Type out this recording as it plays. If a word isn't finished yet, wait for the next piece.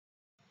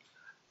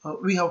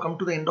we have come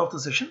to the end of the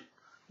session.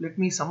 Let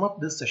me sum up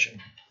this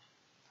session.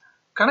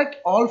 Connect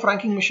all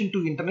franking machine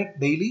to internet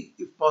daily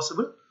if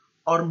possible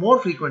or more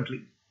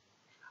frequently.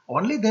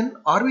 Only then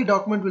RV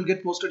document will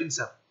get posted in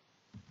SAP.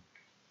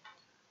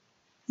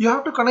 You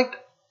have to connect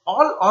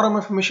all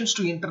RMF machines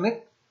to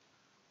internet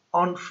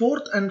on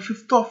 4th and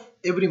 5th of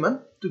every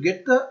month to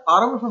get the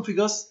RMFM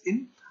figures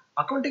in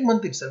accounting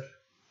month itself.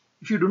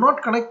 If you do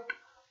not connect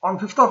on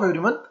 5th of every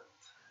month,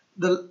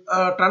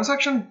 the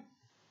transaction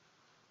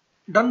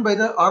done by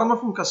the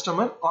RMFM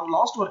customer on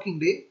last working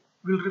day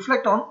will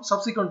reflect on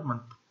subsequent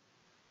month.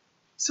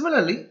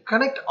 Similarly,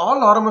 connect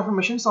all RMFM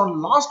machines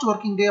on last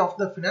working day of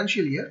the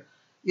financial year,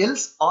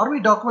 else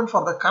RV document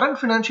for the current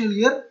financial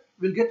year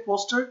will get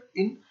posted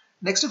in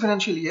next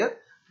financial year.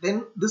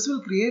 Then this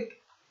will create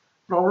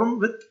problem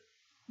with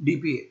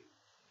DPA.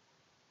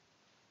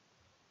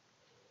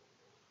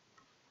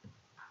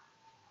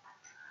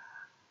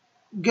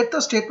 Get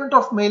the statement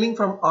of mailing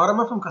from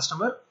RMFM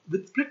customer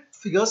with split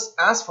figures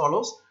as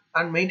follows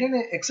and maintain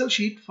an Excel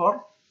sheet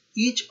for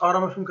each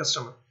RMFM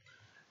customer.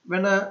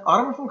 When a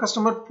RMFM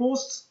customer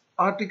posts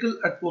article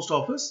at post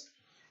office,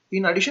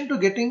 in addition to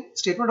getting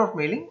statement of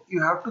mailing,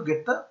 you have to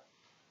get the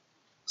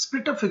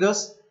split up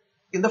figures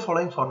in the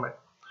following format.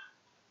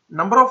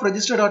 Number of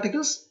registered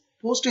articles,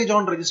 postage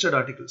on registered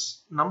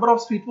articles. Number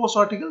of speed post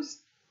articles,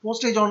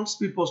 postage on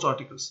speed post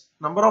articles.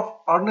 Number of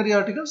ordinary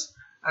articles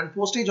and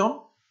postage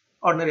on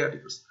ordinary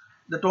articles.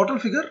 The total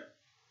figure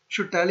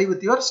should tally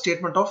with your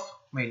statement of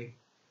mailing.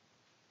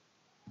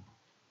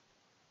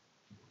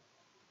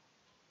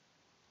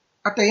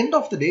 At the end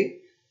of the day,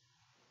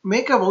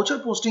 make a voucher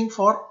posting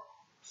for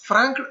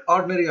franked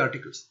ordinary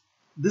articles.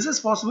 This is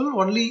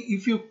possible only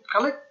if you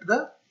collect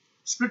the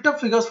split up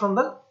figures from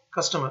the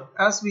customer,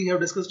 as we have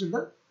discussed in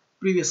the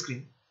previous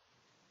screen.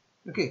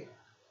 Okay,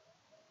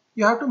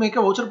 you have to make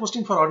a voucher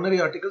posting for ordinary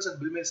articles and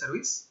bill mail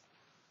service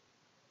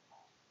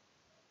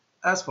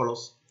as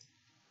follows: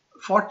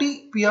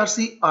 40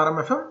 PRC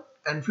RMFM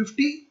and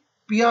 50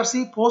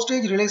 PRC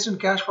postage realized in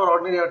cash for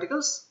ordinary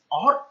articles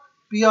or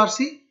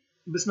PRC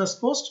business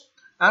post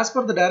as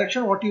per the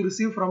direction what you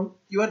receive from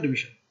your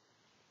division.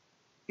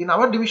 In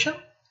our division,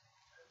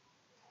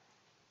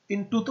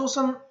 in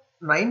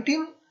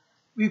 2019,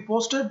 we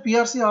posted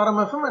PRC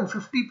RMFM and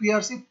 50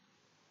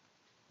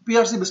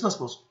 PRC business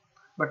post.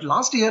 But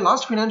last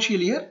financial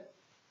year,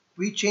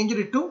 we changed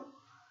it to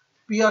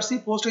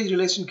PRC postage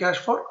realized in cash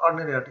for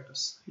ordinary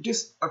articles. It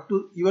is up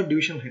to your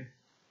division head.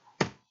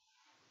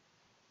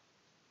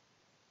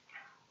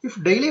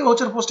 If daily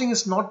voucher posting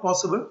is not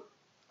possible,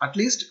 at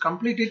least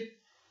complete it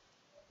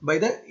by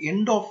the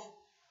end of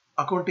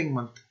accounting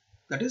month.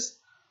 That is,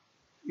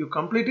 you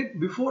complete it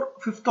before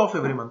 5th of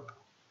every month.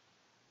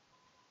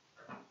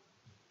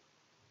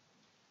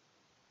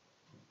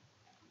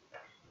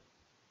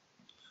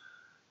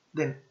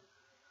 Then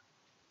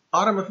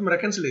RMFM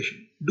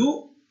reconciliation.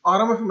 Do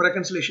RMFM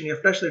reconciliation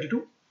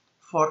F-32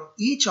 for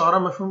each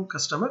RMFM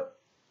customer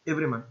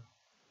every month.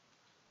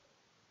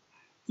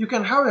 You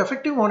can have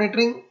effective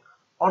monitoring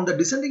on the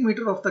descending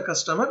meter of the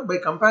customer by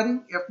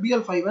comparing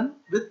FBL51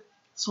 with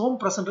SOM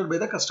presented by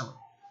the customer.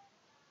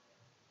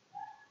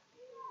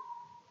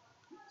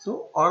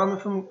 So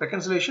RMFM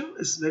reconciliation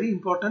is very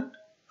important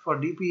for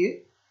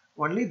DPA.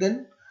 Only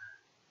then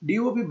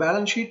DOP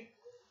balance sheet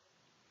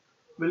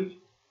will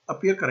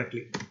appear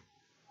correctly.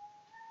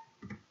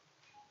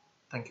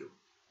 Thank you.